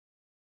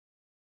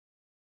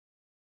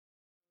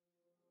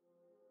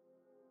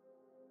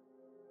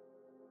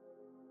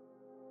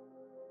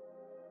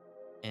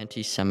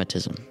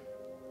Anti-Semitism,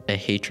 a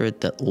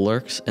hatred that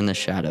lurks in the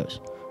shadows,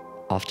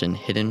 often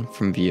hidden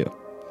from view.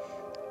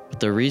 But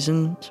the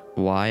reasons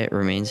why it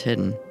remains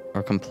hidden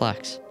are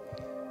complex.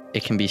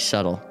 It can be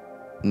subtle,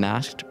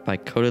 masked by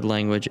coded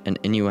language and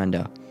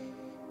innuendo,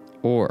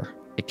 or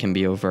it can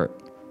be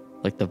overt,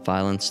 like the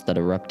violence that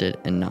erupted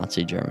in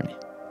Nazi Germany.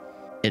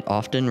 It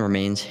often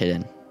remains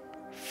hidden,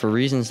 for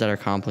reasons that are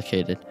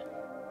complicated,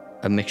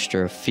 a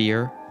mixture of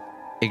fear,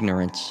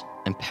 ignorance,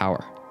 and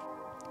power.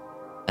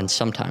 And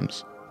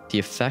sometimes, the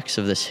effects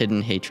of this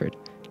hidden hatred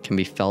can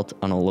be felt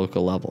on a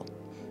local level,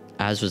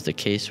 as was the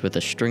case with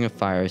a string of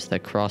fires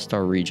that crossed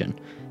our region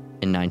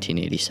in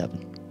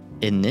 1987.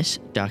 In this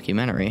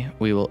documentary,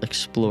 we will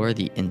explore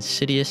the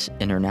insidious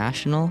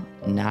international,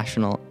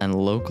 national, and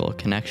local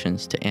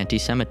connections to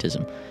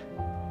anti-Semitism,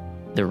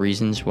 the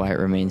reasons why it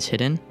remains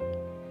hidden,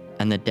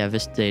 and the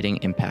devastating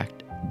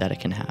impact that it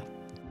can have.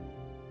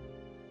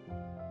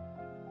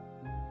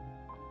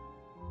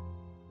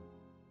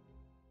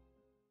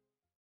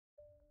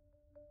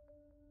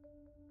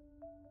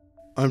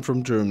 I'm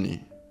from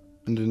Germany,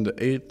 and in the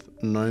 8th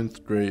and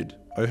 9th grade,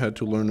 I had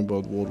to learn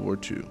about World War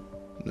II,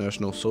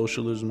 National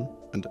Socialism,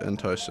 and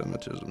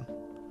anti-Semitism.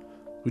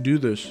 We do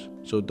this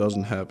so it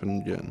doesn't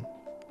happen again.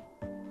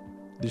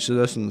 These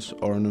lessons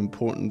are an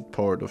important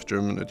part of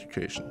German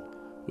education,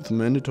 with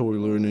mandatory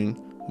learning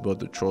about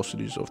the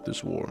atrocities of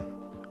this war.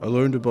 I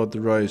learned about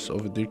the rise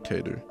of a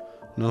dictator,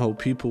 and how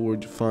people were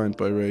defined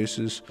by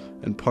races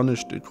and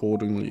punished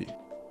accordingly.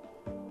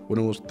 When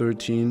I was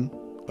 13,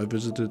 I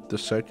visited the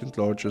second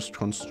largest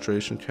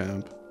concentration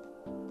camp,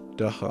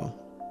 Dachau.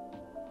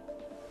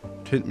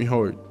 It hit me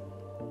hard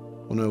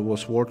when I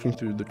was walking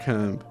through the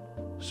camp,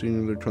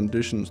 seeing the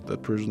conditions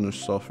that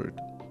prisoners suffered.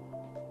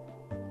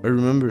 I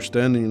remember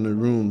standing in a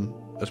room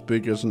as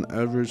big as an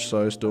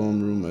average-sized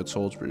dorm room at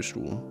Salisbury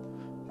School,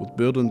 with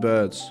built-in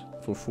beds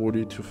for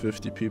 40 to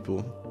 50 people.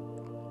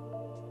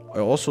 I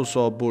also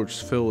saw books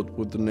filled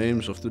with the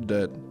names of the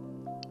dead.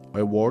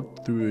 I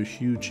walked through a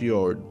huge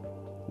yard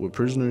where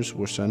prisoners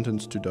were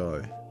sentenced to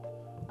die.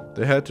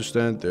 They had to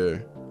stand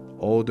there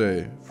all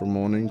day from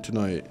morning to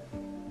night,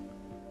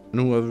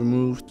 and whoever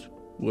moved,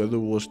 whether it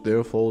was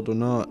their fault or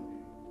not,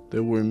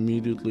 they were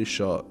immediately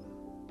shot.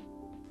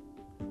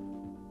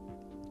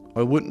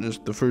 I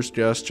witnessed the first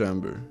gas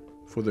chamber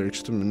for the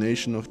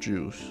extermination of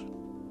Jews.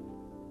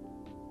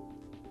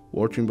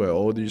 Walking by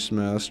all these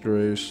mass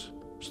graves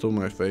stole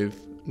my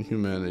faith in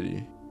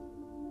humanity.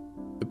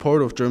 A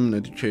part of German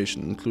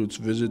education includes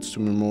visits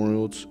to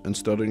memorials and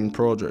studying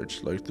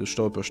projects like the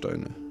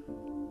Stolpersteine.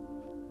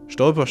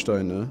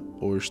 Stolpersteine,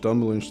 or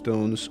stumbling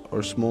stones,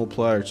 are small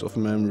plaques of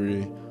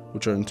memory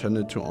which are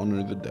intended to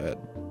honor the dead.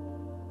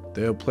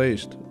 They are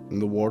placed in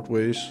the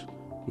walkways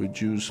where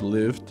Jews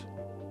lived,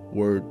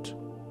 worked,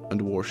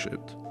 and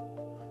worshipped.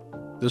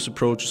 This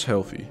approach is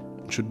healthy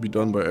and should be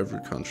done by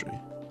every country.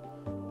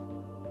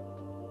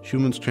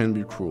 Humans can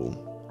be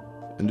cruel,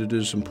 and it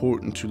is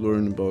important to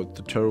learn about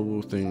the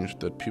terrible things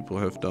that people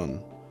have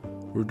done,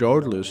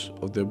 regardless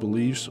of their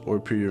beliefs or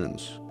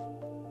appearance.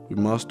 We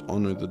must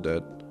honor the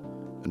dead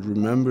and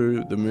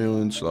remember the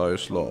millions of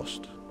lives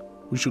lost.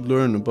 We should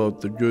learn about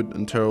the good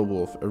and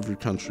terrible of every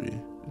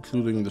country,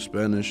 including the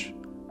Spanish,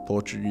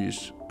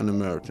 Portuguese, and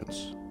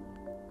Americans.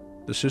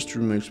 This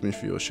history makes me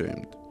feel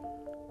ashamed.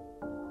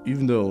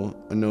 Even though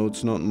I know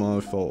it's not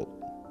my fault,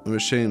 I'm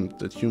ashamed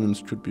that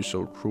humans could be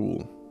so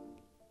cruel.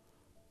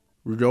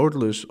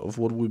 Regardless of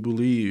what we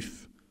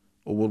believe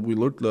or what we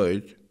look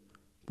like,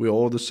 we're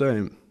all the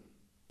same.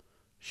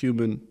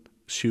 Human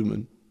is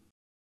human.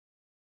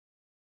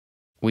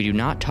 We do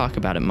not talk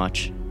about it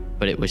much,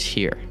 but it was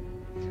here.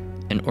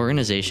 An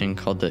organization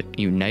called the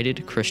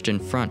United Christian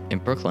Front in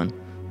Brooklyn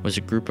was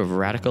a group of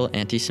radical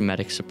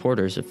anti-Semitic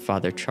supporters of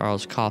Father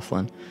Charles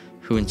Coughlin,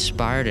 who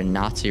inspired a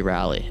Nazi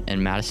rally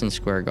in Madison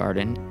Square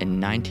Garden in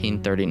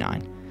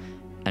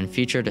 1939 and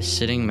featured a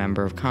sitting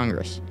member of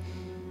Congress.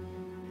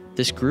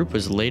 This group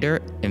was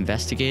later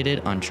investigated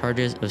on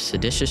charges of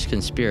seditious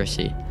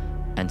conspiracy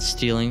and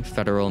stealing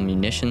federal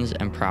munitions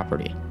and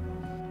property.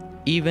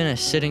 Even a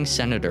sitting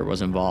senator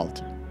was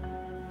involved.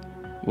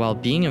 While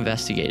being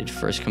investigated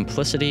for his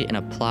complicity in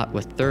a plot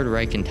with Third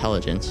Reich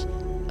intelligence,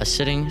 a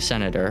sitting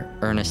senator,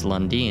 Ernest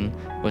Lundin,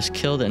 was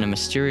killed in a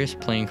mysterious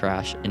plane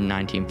crash in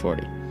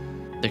 1940.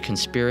 The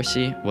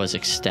conspiracy was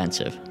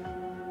extensive.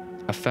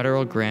 A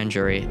federal grand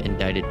jury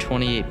indicted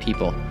 28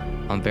 people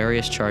on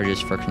various charges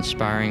for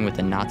conspiring with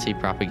the Nazi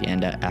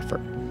propaganda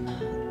effort.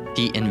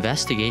 The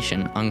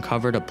investigation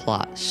uncovered a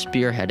plot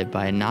spearheaded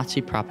by a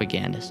Nazi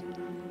propagandist,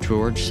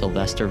 George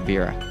Sylvester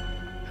Viereck,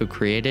 who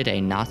created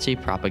a Nazi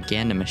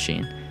propaganda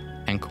machine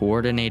and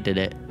coordinated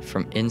it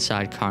from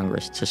inside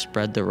Congress to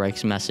spread the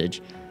Reich's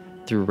message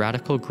through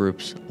radical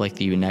groups like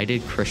the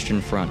United Christian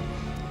Front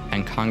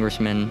and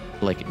congressmen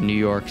like New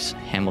York's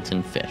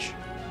Hamilton Fish.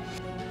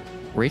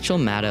 Rachel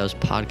Maddow's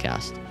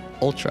podcast,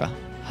 Ultra,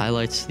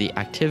 highlights the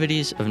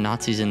activities of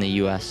Nazis in the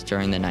US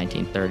during the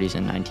 1930s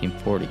and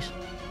 1940s.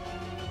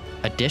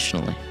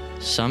 Additionally,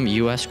 some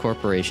US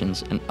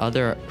corporations and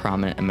other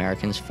prominent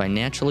Americans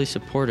financially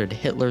supported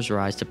Hitler's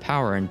rise to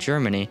power in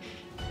Germany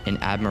in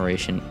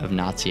admiration of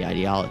Nazi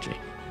ideology.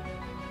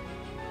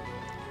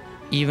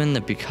 Even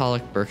the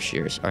bucolic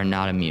Berkshires are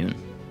not immune.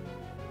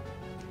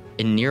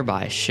 In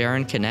nearby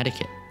Sharon,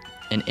 Connecticut,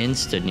 an inn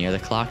stood near the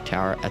clock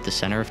tower at the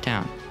center of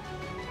town.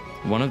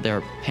 One of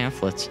their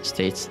pamphlets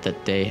states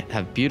that they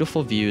have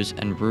beautiful views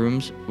and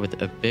rooms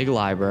with a big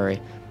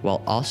library,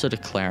 while also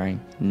declaring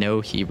no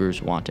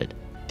Hebrews wanted.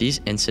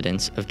 These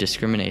incidents of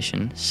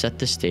discrimination set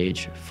the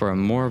stage for a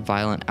more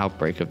violent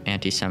outbreak of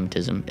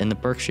anti-Semitism in the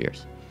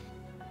Berkshires.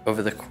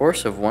 Over the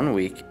course of 1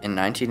 week in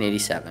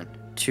 1987,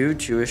 2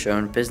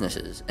 Jewish-owned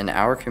businesses in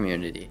our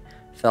community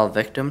fell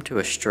victim to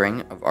a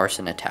string of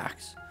arson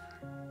attacks.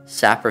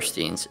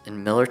 Saperstein's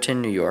in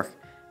Millerton, New York,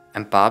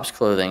 and Bob's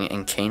Clothing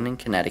in Canaan,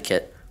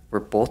 Connecticut were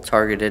both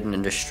targeted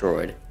and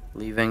destroyed,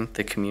 leaving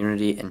the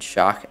community in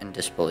shock and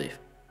disbelief.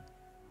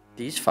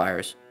 These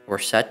fires were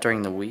set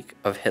during the week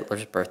of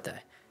Hitler's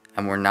birthday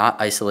and were not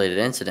isolated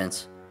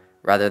incidents,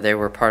 rather they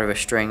were part of a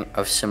string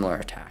of similar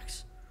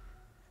attacks.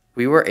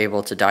 We were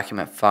able to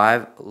document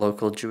 5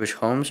 local Jewish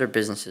homes or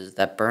businesses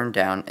that burned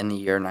down in the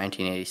year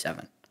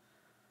 1987.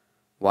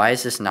 Why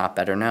is this not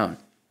better known?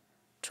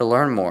 To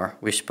learn more,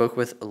 we spoke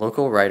with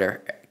local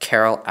writer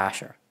Carol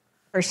Asher.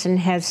 Person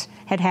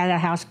had a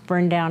house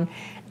burned down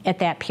at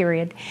that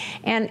period.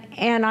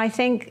 And I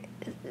think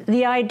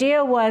the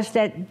idea was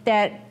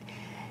that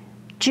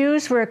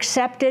Jews were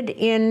accepted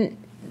in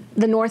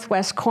the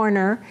northwest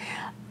corner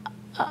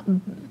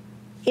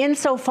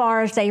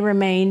insofar as they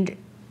remained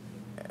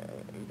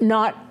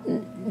insofar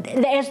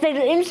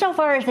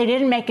as they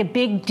didn't make a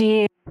big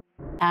deal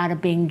out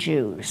of being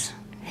Jews.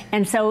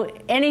 And so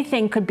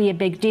anything could be a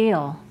big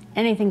deal.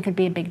 Anything could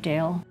be a big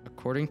deal.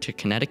 According to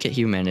Connecticut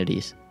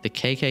Humanities, the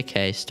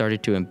KKK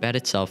started to embed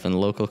itself in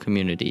local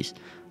communities,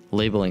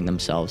 labeling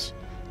themselves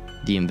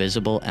the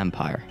Invisible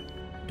Empire.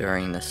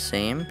 During the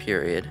same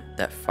period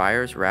that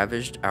fires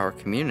ravaged our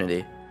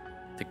community,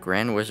 the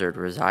Grand Wizard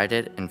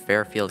resided in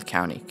Fairfield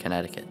County,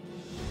 Connecticut.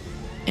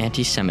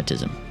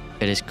 Anti-Semitism.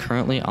 It is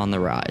currently on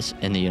the rise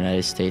in the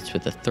United States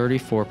with a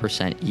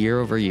 34%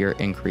 year-over-year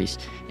increase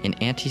in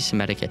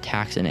anti-Semitic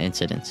attacks and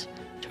incidents,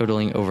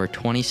 totaling over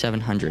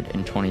 2,700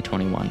 in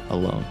 2021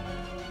 alone.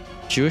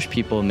 Jewish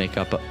people make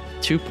up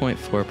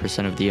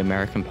 2.4% of the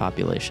American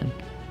population,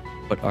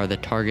 but are the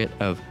target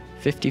of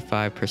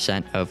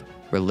 55% of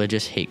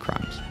religious hate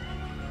crimes.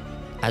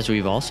 As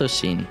we've also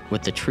seen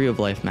with the Tree of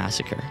Life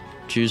massacre,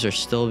 Jews are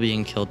still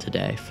being killed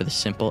today for the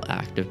simple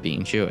act of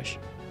being Jewish.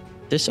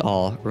 This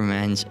all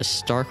remains a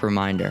stark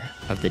reminder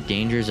of the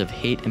dangers of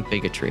hate and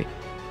bigotry,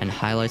 and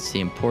highlights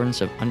the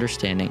importance of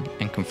understanding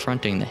and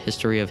confronting the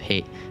history of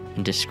hate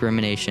and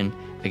discrimination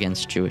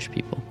against Jewish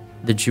people.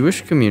 The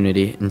Jewish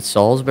community in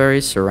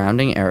Salisbury's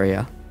surrounding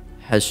area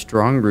has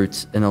strong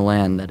roots in the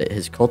land that it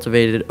has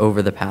cultivated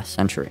over the past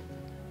century.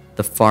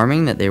 The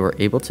farming that they were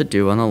able to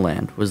do on the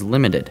land was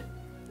limited,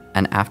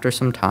 and after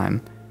some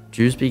time,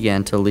 Jews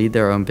began to lead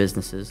their own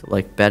businesses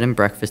like bed and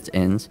breakfast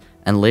inns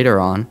and later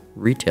on,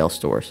 retail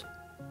stores.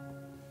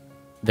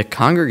 The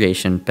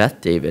congregation Beth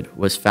David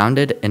was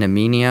founded in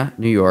Amenia,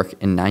 New York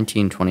in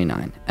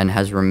 1929 and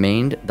has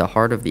remained the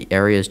heart of the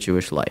area's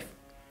Jewish life.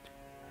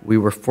 We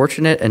were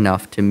fortunate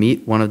enough to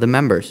meet one of the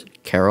members,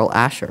 Carol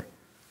Asher,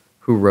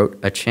 who wrote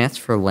A Chance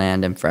for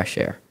Land and Fresh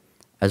Air,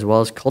 as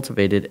well as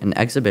cultivated an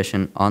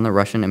exhibition on the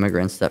Russian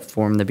immigrants that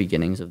formed the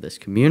beginnings of this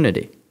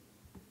community.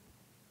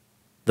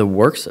 The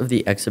works of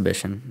the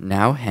exhibition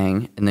now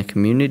hang in the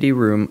community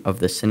room of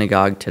the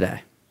synagogue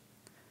today.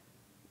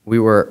 We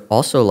were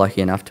also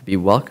lucky enough to be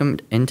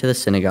welcomed into the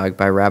synagogue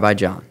by Rabbi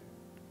John.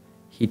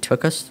 He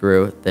took us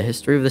through the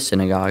history of the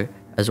synagogue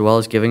as well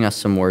as giving us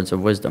some words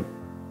of wisdom.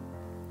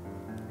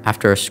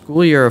 After a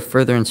school year of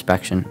further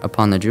inspection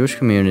upon the Jewish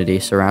community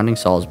surrounding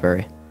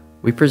Salisbury,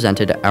 we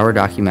presented our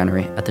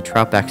documentary at the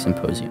Troutbeck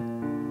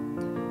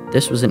Symposium.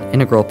 This was an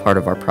integral part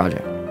of our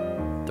project.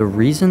 The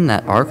reason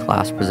that our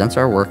class presents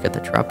our work at the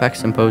Troutbeck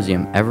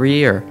Symposium every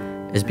year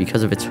is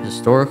because of its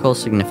historical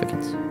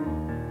significance.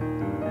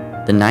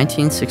 The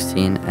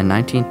 1916 and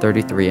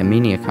 1933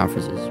 Amenia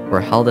Conferences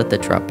were held at the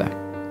Troutbeck.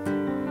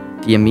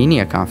 The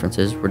Amenia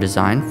Conferences were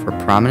designed for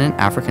prominent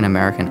African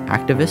American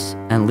activists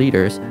and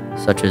leaders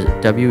such as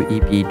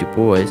W.E.B. Du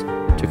Bois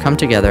to come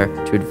together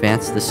to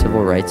advance the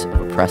civil rights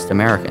of oppressed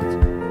Americans.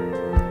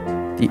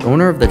 The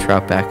owner of the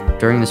Troutbeck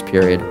during this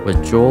period was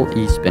Joel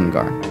E.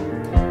 Spingarn,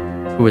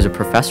 who was a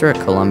professor at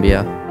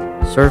Columbia,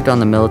 served on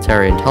the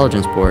Military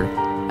Intelligence Board,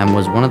 and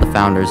was one of the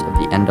founders of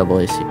the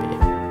NAACP.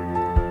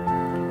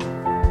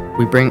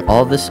 We bring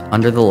all this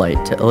under the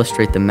light to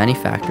illustrate the many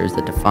factors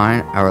that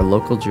define our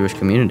local Jewish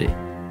community,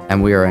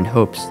 and we are in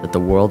hopes that the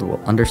world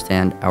will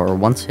understand our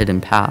once hidden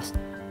past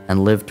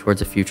and live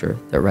towards a future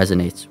that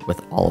resonates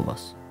with all of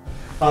us.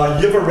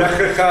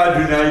 Yivarechecha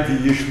Adonai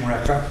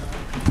v'yishmerecha.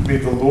 May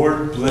the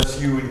Lord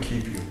bless you and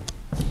keep you.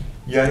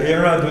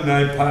 Ya'er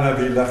Adonai panav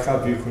elecha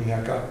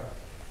v'chunecha.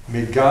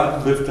 May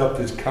God lift up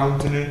his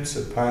countenance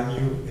upon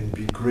you and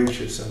be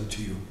gracious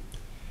unto you.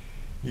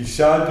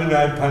 Yisad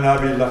Adonai panav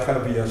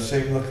elecha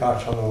v'yasem lecha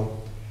shalom.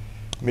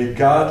 May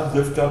God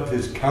lift up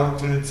his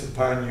countenance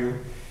upon you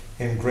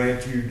and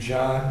grant you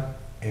John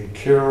and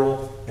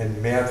Carol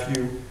and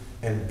Matthew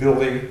and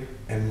Billy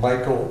and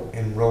Michael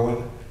and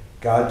Rowan,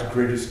 God's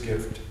greatest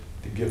gift,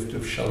 the gift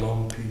of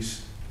shalom,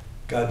 peace.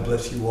 God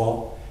bless you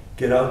all.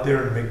 Get out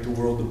there and make the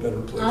world a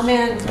better place.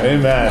 Amen.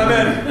 Amen.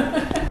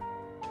 Amen.